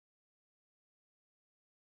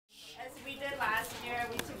we did last year.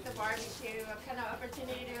 We took the barbecue, a kind of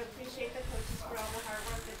opportunity to appreciate the coaches for all the hard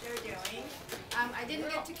work that they're doing. I didn't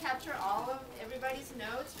get to capture all of everybody's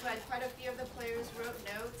notes, but quite a few of the players wrote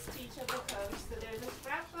notes to each of the coach. So there's a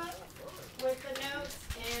scrapbook with the notes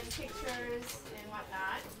and pictures and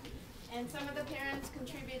whatnot. And some of the parents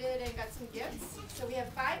contributed and got some gifts. So we have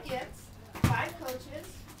 5 gifts, 5 coaches.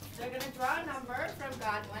 They're going to draw a number from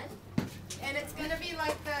Godwin. And it's going to be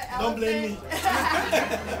like the elephant. Don't blame me.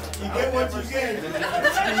 You get what you get.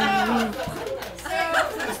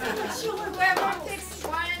 So whoever picks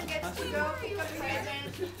one gets to go pick a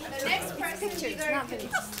present. The next person either can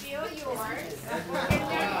steal yours or get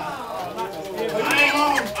their home. You're going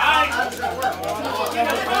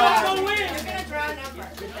to draw a number.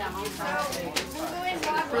 So we'll go in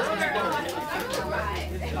block order 1 to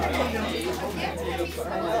 5.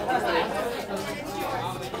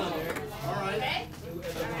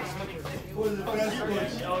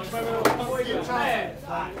 It's yours. Okay?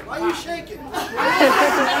 Why are you shaking?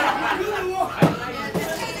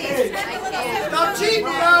 Stop cheating,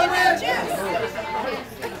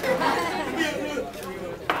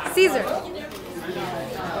 Caesar.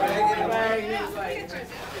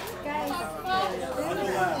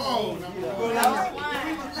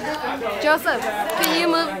 Joseph, can you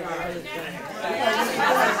move?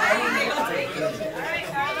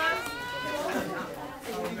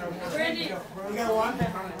 You got one?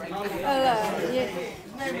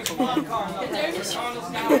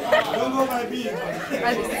 Don't go by me.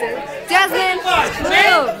 Jasmine,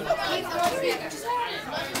 move.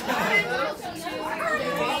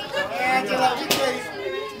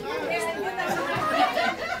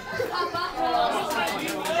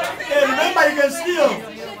 Hey, remember you can steal.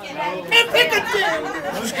 And pick a team.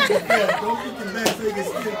 Don't pick your best so you can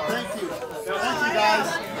steal. Thank you. Thank you, guys.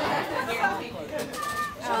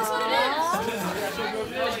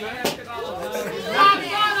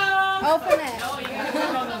 Open it.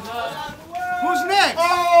 Who's next? Oh,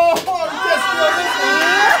 you just steal this one.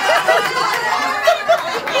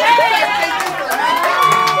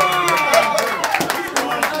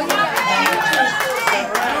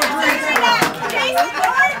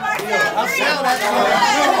 I'll sell that.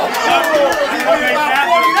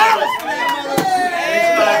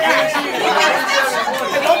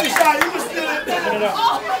 Don't be shy, you can steal it.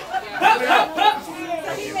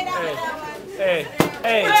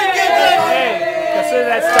 Hey, consider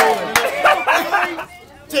that stolen.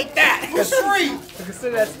 Take that. Who's free?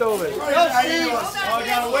 Consider that stolen. Oh, I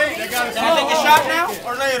gotta wait. I gotta see. Can I take a shot now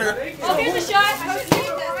or later? Oh, here's a shot.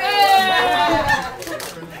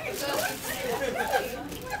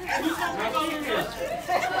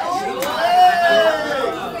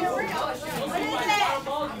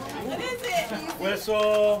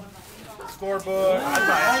 Whistle, scorebook.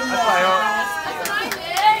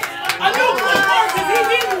 I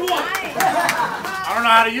don't know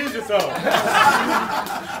how to use it though.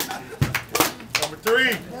 Number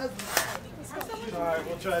 3. Alright,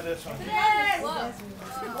 we'll try this one.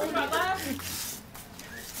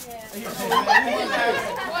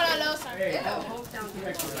 There you go.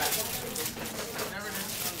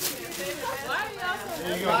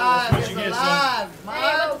 That's what you get, son.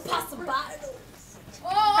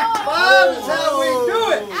 Five is how we do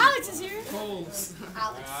it. Alex is here.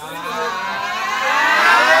 Alex.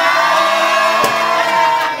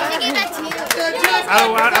 I'm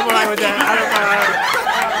alright with that.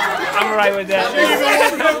 I'm alright with that.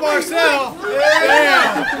 Marcel.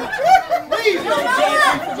 Yeah. Please don't judge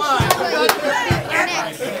me for mine.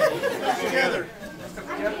 Together.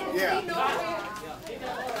 Yeah.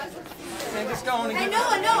 And just go on and I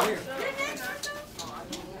know.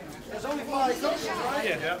 There's only 5 coaches, right?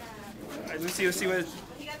 Yeah. Let's see what.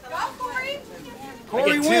 Go, Corey.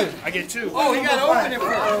 Corey wins. I get 2. Oh, he got to open it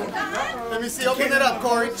first. Let me see. Open it up,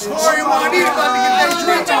 Corey. Corey, Juanita about to get that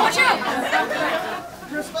drink on. Watch out.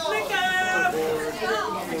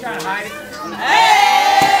 You trying to hide it?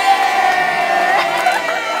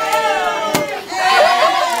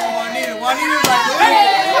 Juanita's like this.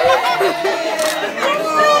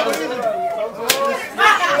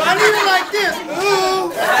 Juanita like this.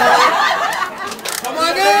 Ooh. Come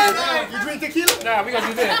on in. You drink tequila? Nah, we gonna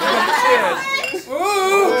do this. Cheers.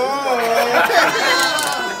 Ooh.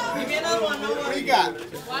 Give me another one. What do you got?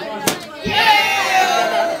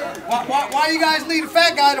 Why you guys leave the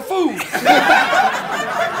fat guy to food?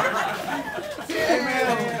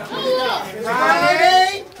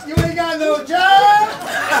 Friday, you ain't got no job.